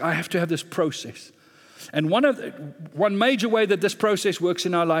 It's like I have to have this process. And one major way that this process works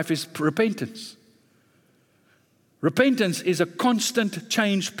in our life is repentance. Repentance is a constant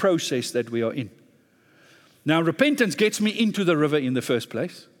change process that we are in. Now, repentance gets me into the river in the first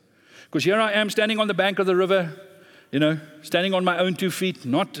place. Because here I am standing on the bank of the river, standing on my own 2 feet,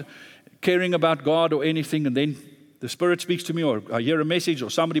 not caring about God or anything. And then the Spirit speaks to me, or I hear a message, or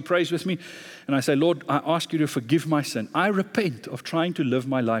somebody prays with me. And I say, Lord, I ask you to forgive my sin. I repent of trying to live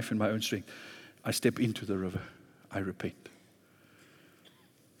my life in my own strength. I step into the river. I repent.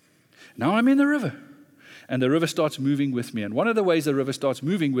 Now I'm in the river. And the river starts moving with me. And one of the ways the river starts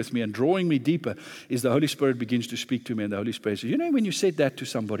moving with me and drawing me deeper is the Holy Spirit begins to speak to me. And the Holy Spirit says, when you said that to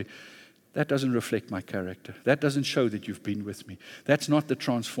somebody, that doesn't reflect my character. That doesn't show that you've been with me. That's not the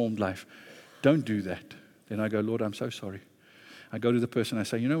transformed life. Don't do that. Then I go, Lord, I'm so sorry. I go to the person, I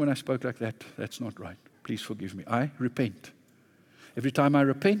say, when I spoke like that, that's not right. Please forgive me. I repent. Every time I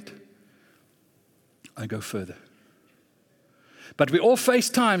repent, I go further. But we all face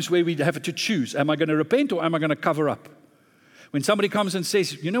times where we have to choose. Am I going to repent or am I going to cover up? When somebody comes and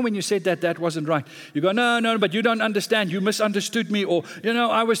says, when you said that wasn't right. You go, no, but you don't understand. You misunderstood me. Or,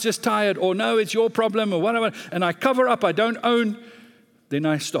 I was just tired. Or, no, it's your problem. Or whatever. And I cover up. I don't own. Then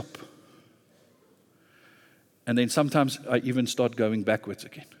I stop. And then sometimes I even start going backwards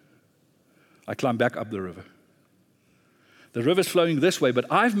again. I climb back up the river. The river's flowing this way, but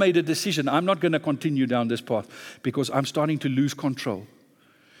I've made a decision. I'm not going to continue down this path because I'm starting to lose control.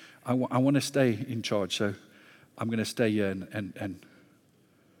 I want to stay in charge, so I'm going to stay here and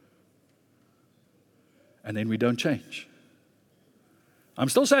then we don't change. I'm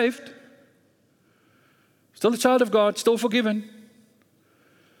still saved, still a child of God, still forgiven,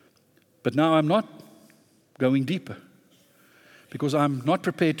 but now I'm not going deeper because I'm not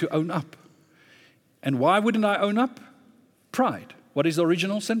prepared to own up. And why wouldn't I own up? Pride. What is the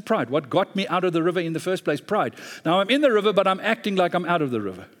original sin? Pride. What got me out of the river in the first place? Pride. Now I'm in the river, but I'm acting like I'm out of the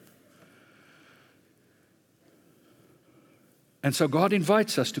river. And so God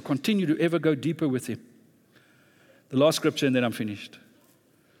invites us to continue to ever go deeper with Him. The last scripture, and then I'm finished.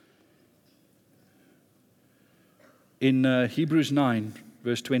 In Hebrews 9,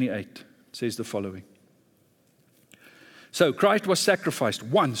 verse 28, it says the following. So Christ was sacrificed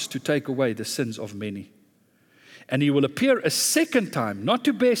once to take away the sins of many. And He will appear a second time, not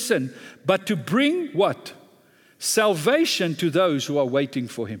to bear sin, but to bring what? Salvation to those who are waiting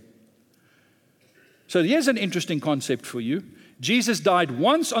for Him. So here's an interesting concept for you. Jesus died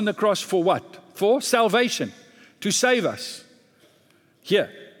once on the cross for what? For salvation, to save us. Here.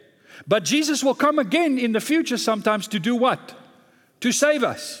 But Jesus will come again in the future sometimes to do what? To save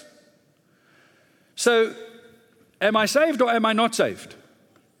us. So, am I saved or am I not saved?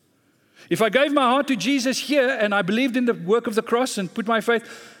 If I gave my heart to Jesus here and I believed in the work of the cross and put my faith,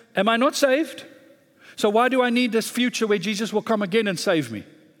 am I not saved? So why do I need this future where Jesus will come again and save me?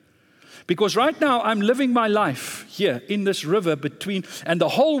 Because right now I'm living my life here in this river between, and the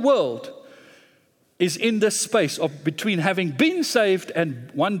whole world is in this space of between having been saved and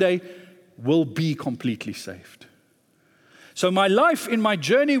one day will be completely saved. So my life in my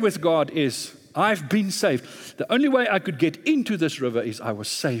journey with God is, I've been saved. The only way I could get into this river is I was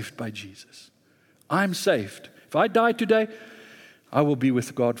saved by Jesus. I'm saved. If I die today, I will be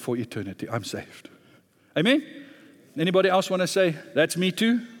with God for eternity. I'm saved. Amen? Anybody else want to say, that's me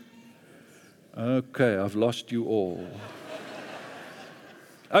too? Okay, I've lost you all.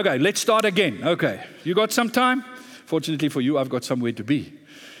 Okay, let's start again. Okay, you got some time? Fortunately for you, I've got somewhere to be.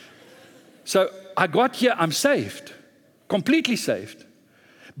 So I got here, I'm saved. Completely saved.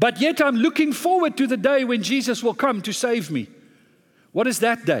 But yet I'm looking forward to the day when Jesus will come to save me. What is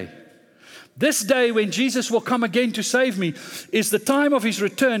that day? This day when Jesus will come again to save me is the time of His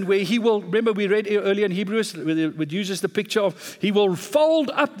return where He will, remember we read earlier in Hebrews, it uses the picture of He will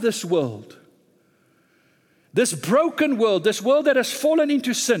fold up this world. This broken world, this world that has fallen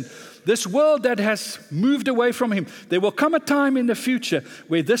into sin, this world that has moved away from him, there will come a time in the future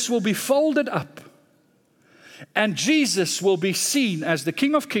where this will be folded up. And Jesus will be seen as the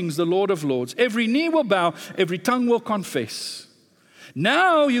King of Kings, the Lord of Lords. Every knee will bow, every tongue will confess.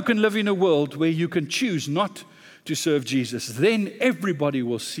 Now you can live in a world where you can choose not to serve Jesus. Then everybody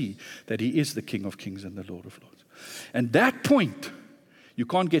will see that he is the King of Kings and the Lord of Lords. And that point, you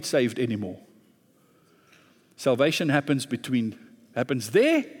can't get saved anymore. Salvation happens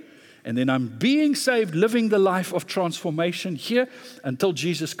there, and then I'm being saved, living the life of transformation here until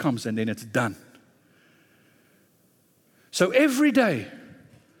Jesus comes, and then it's done. So every day,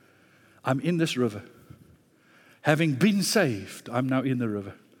 I'm in this river. Having been saved, I'm now in the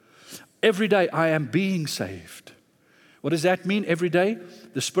river. Every day, I am being saved. What does that mean? Every day,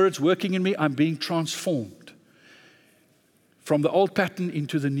 the Spirit's working in me, I'm being transformed from the old pattern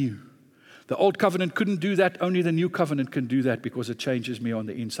into the new. The old covenant couldn't do that. Only the new covenant can do that because it changes me on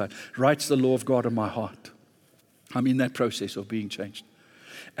the inside. Writes the law of God in my heart. I'm in that process of being changed.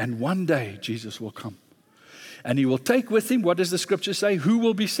 And one day, Jesus will come. And he will take with him, what does the scripture say? Who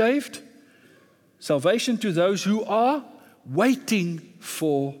will be saved? Salvation to those who are waiting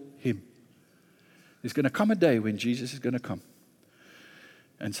for him. There's going to come a day when Jesus is going to come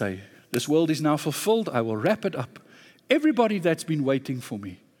and say, this world is now fulfilled. I will wrap it up. Everybody that's been waiting for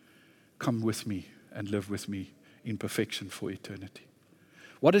me, come with me and live with me in perfection for eternity.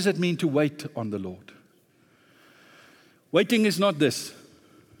 What does it mean to wait on the Lord? Waiting is not this.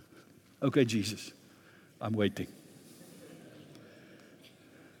 Okay, Jesus, I'm waiting.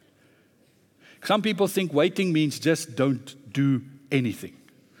 Some people think waiting means just don't do anything.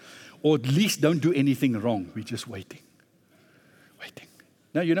 Or at least don't do anything wrong. We're just waiting. Waiting.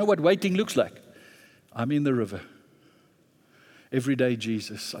 Now, you know what waiting looks like? I'm in the river. Every day,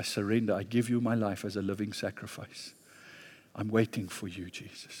 Jesus, I surrender. I give you my life as a living sacrifice. I'm waiting for you,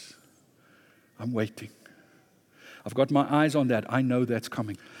 Jesus. I'm waiting. I've got my eyes on that. I know that's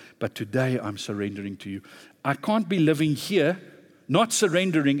coming. But today, I'm surrendering to you. I can't be living here, not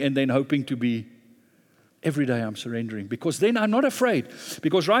surrendering and then hoping to be. Every day I'm surrendering, because then I'm not afraid.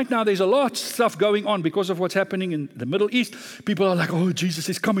 Because right now there's a lot of stuff going on because of what's happening in the Middle East. People are like, oh, Jesus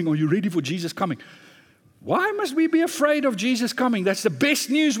is coming. Are you ready for Jesus coming? Why must we be afraid of Jesus coming? That's the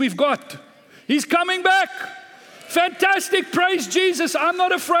best news we've got. He's coming back. Fantastic. Praise Jesus. I'm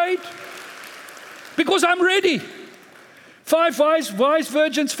not afraid because I'm ready. 5 wise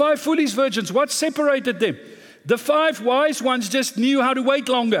virgins, 5 foolish virgins. What separated them? The 5 wise ones just knew how to wait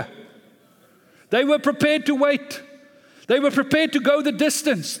longer. They were prepared to wait. They were prepared to go the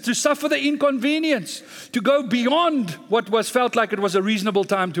distance, to suffer the inconvenience, to go beyond what felt like it was a reasonable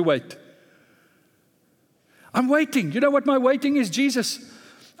time to wait. I'm waiting. You know what my waiting is? Jesus,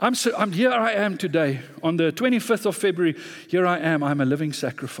 I'm here I am today. On the 25th of February, here I am. I'm a living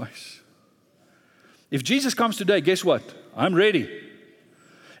sacrifice. If Jesus comes today, guess what? I'm ready.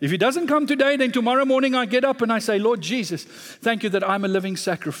 If he doesn't come today, then tomorrow morning I get up and I say, Lord Jesus, thank you that I'm a living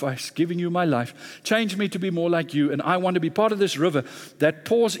sacrifice, giving you my life. Change me to be more like you. And I want to be part of this river that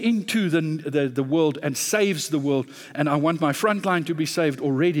pours into the world and saves the world. And I want my front line to be saved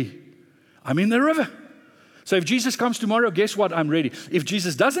already. I'm in the river. So if Jesus comes tomorrow, guess what? I'm ready. If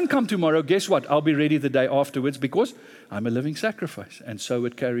Jesus doesn't come tomorrow, guess what? I'll be ready the day afterwards because I'm a living sacrifice. And so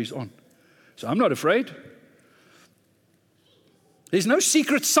it carries on. So I'm not afraid. There's no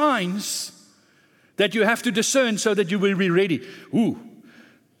secret signs that you have to discern so that you will be ready. Ooh,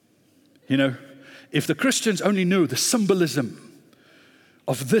 you know, if the Christians only knew the symbolism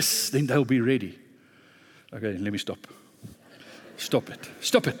of this, then they'll be ready. Okay, let me stop. Stop it.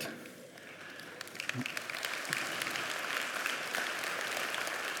 Stop it.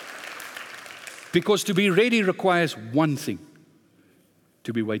 Because to be ready requires one thing,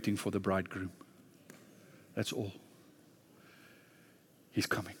 to be waiting for the bridegroom. That's all. He's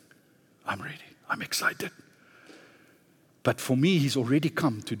coming. I'm ready. I'm excited. But for me, he's already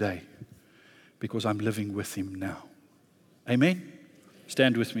come today because I'm living with him now. Amen?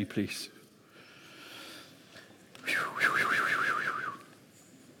 Stand with me, please.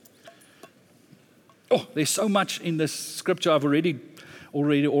 Oh, there's so much in this scripture. I've already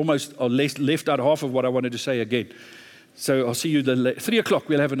almost left out half of what I wanted to say again. So I'll see you 3 o'clock.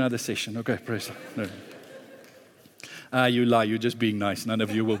 We'll have another session. Okay, praise the Lord. No. You lie. You're just being nice. None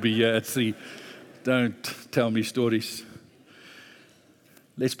of you will be here at 3. Don't tell me stories.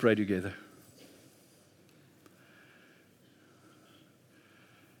 Let's pray together.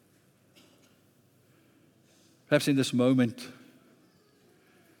 Perhaps in this moment,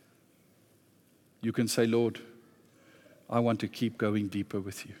 you can say, Lord, I want to keep going deeper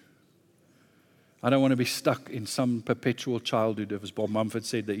with you. I don't want to be stuck in some perpetual childhood, as Bob Mumford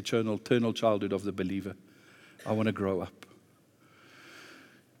said, the eternal childhood of the believer. I want to grow up.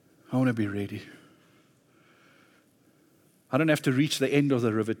 I want to be ready. I don't have to reach the end of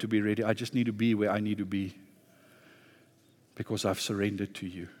the river to be ready. I just need to be where I need to be because I've surrendered to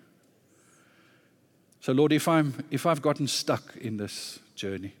you. So Lord, if I've gotten stuck in this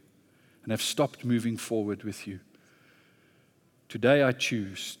journey and have stopped moving forward with you, today I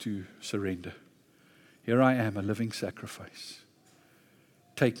choose to surrender. Here I am, a living sacrifice.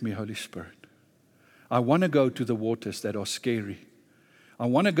 Take me, Holy Spirit. I want to go to the waters that are scary. I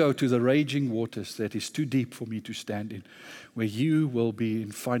want to go to the raging waters that is too deep for me to stand in, where you will be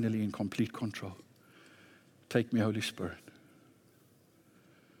finally in complete control. Take me, Holy Spirit.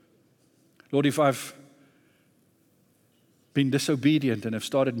 Lord, if I've been disobedient and have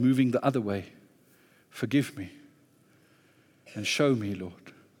started moving the other way, forgive me and show me, Lord,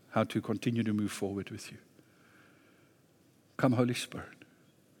 how to continue to move forward with you. Come, Holy Spirit.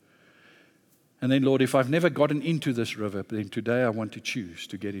 And then, Lord, if I've never gotten into this river, then today I want to choose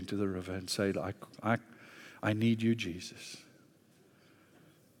to get into the river and say, I need you, Jesus.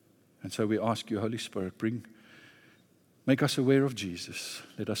 And so we ask you, Holy Spirit, make us aware of Jesus.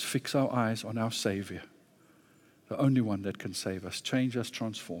 Let us fix our eyes on our Saviour, the only one that can save us, change us,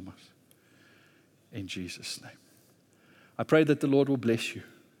 transform us. In Jesus' name. I pray that the Lord will bless you.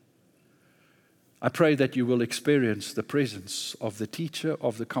 I pray that you will experience the presence of the teacher,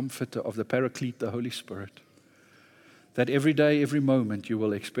 of the comforter, of the paraclete, the Holy Spirit. That every day, every moment, you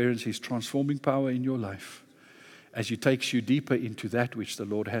will experience his transforming power in your life as he takes you deeper into that which the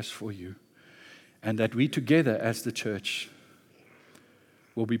Lord has for you. And that we together as the church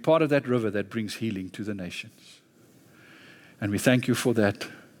will be part of that river that brings healing to the nations. And we thank you for that.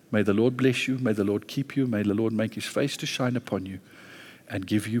 May the Lord bless you. May the Lord keep you. May the Lord make his face to shine upon you and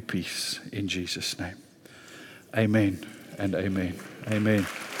give you peace in Jesus' name. Amen and amen. Amen.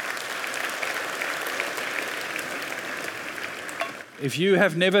 If you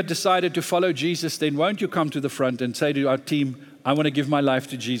have never decided to follow Jesus, then won't you come to the front and say to our team, I want to give my life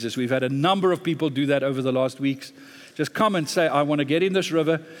to Jesus. We've had a number of people do that over the last weeks. Just come and say, I want to get in this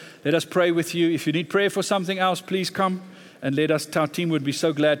river. Let us pray with you. If you need prayer for something else, please come and our team would be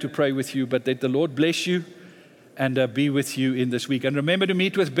so glad to pray with you. But let the Lord bless you and be with you in this week. And remember to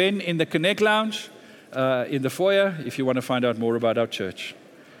meet with Ben in the Connect Lounge in the foyer if you want to find out more about our church.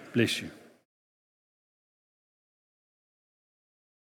 Bless you.